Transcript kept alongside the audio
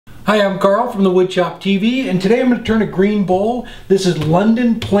Hi, I'm Carl from the Woodshop TV, and today I'm going to turn a green bowl. This is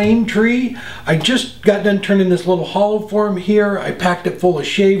London plane tree. I just got done turning this little hollow form here. I packed it full of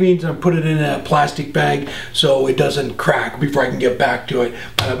shavings and put it in a plastic bag so it doesn't crack before I can get back to it.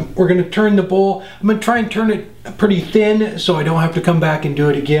 We're going to turn the bowl. I'm going to try and turn it pretty thin so I don't have to come back and do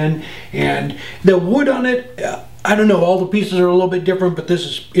it again. And the wood on it, I don't know, all the pieces are a little bit different, but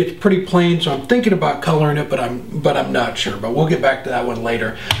it's pretty plain, so I'm thinking about coloring it, but I'm not sure. But we'll get back to that one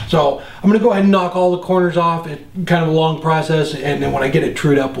later. So I'm going to go ahead and knock all the corners off. It's kind of a long process, and then when I get it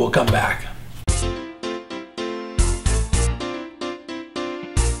trued up, we'll come back.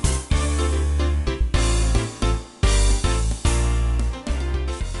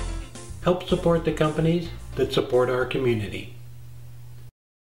 Help support the companies that support our community.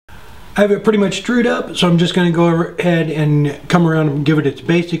 I have it pretty much trued up, so I'm just going to go ahead and come around and give it its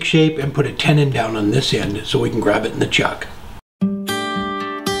basic shape and put a tenon down on this end so we can grab it in the chuck.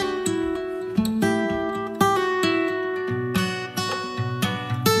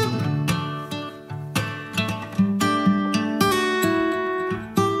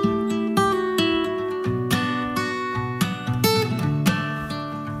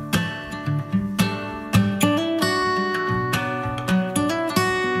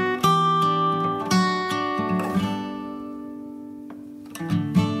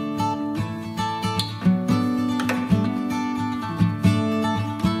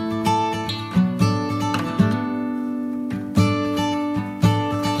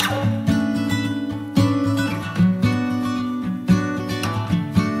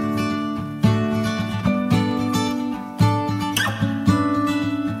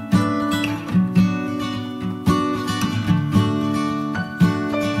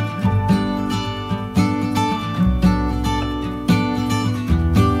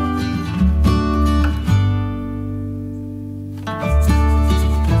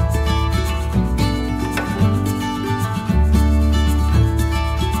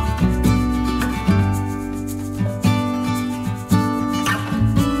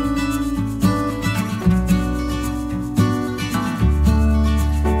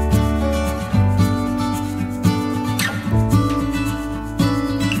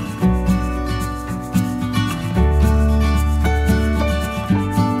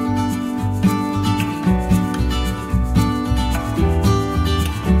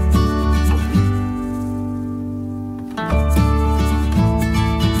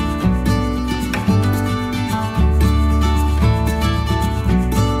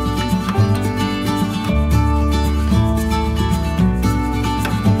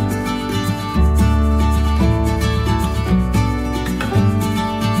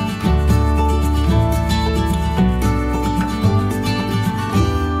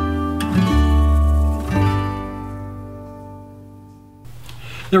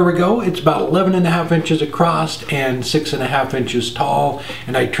 There we go. It's about 11.5 inches across and 6.5 inches tall,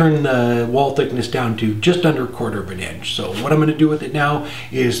 and I turned the wall thickness down to just under 1/4 of an inch. So what I'm going to do with it now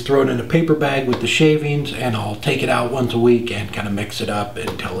is throw it in a paper bag with the shavings, and I'll take it out once a week and kind of mix it up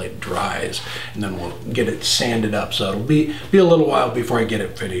until it dries, and then we'll get it sanded up. So it'll be a little while before I get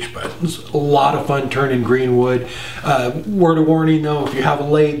it finished, but it's a lot of fun turning green wood. Word of warning though, if you have a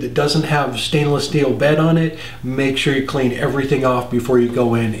lathe that doesn't have stainless steel bed on it, make sure you clean everything off before you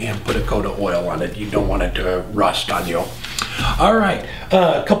go in and put a coat of oil on it. You don't want it to rust on you. All right,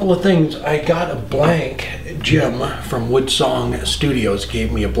 a couple of things. I got a blank. Jim from Woodsong Studios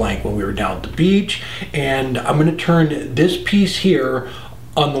gave me a blank when we were down at the beach, and I'm going to turn this piece here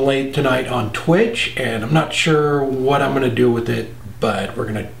on the lathe tonight on Twitch, and I'm not sure what I'm going to do with it, but we're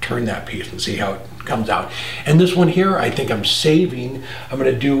going to turn that piece and see how it comes out. And this one here, I think I'm saving. I'm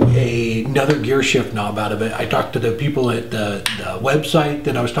going to do another gear shift knob out of it. I talked to the people at the website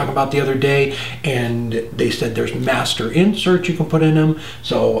that I was talking about the other day, and they said there's master inserts you can put in them.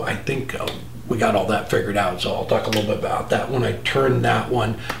 So I think we got all that figured out. So I'll talk a little bit about that when I turn that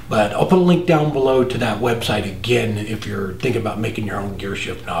one. But I'll put a link down below to that website again if you're thinking about making your own gear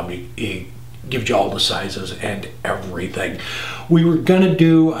shift knob. It gives you all the sizes and everything. We were gonna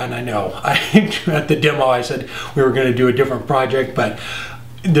do, and I know at the demo I said we were gonna do a different project, but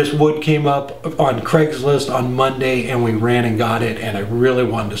this wood came up on Craigslist on Monday and we ran and got it, and I really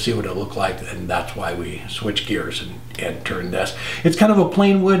wanted to see what it looked like, and that's why we switched gears and turned this. It's kind of a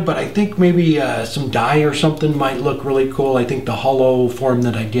plain wood, but I think maybe some dye or something might look really cool. I think the hollow form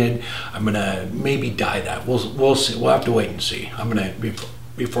that I did, I'm gonna maybe dye that. We'll see. We'll have to wait and see. I'm gonna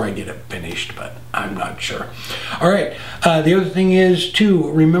before I get it finished, but I'm not sure. All right, the other thing is too,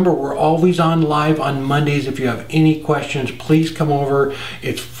 remember we're always on live on Mondays. If you have any questions, please come over.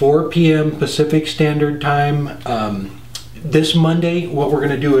 It's 4 p.m. Pacific Standard Time. this Monday, what we're going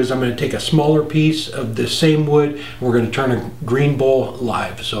to do is I'm going to take a smaller piece of the same wood and we're going to turn a green bowl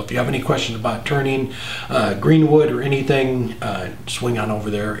live. So if you have any questions about turning green wood or anything, swing on over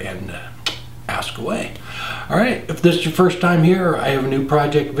there and ask away. All right, if this is your first time here, I have a new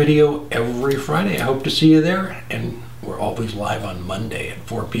project video every Friday. I hope to see you there, and we're always live on Monday at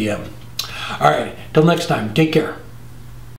 4 p.m. All right, till next time, take care.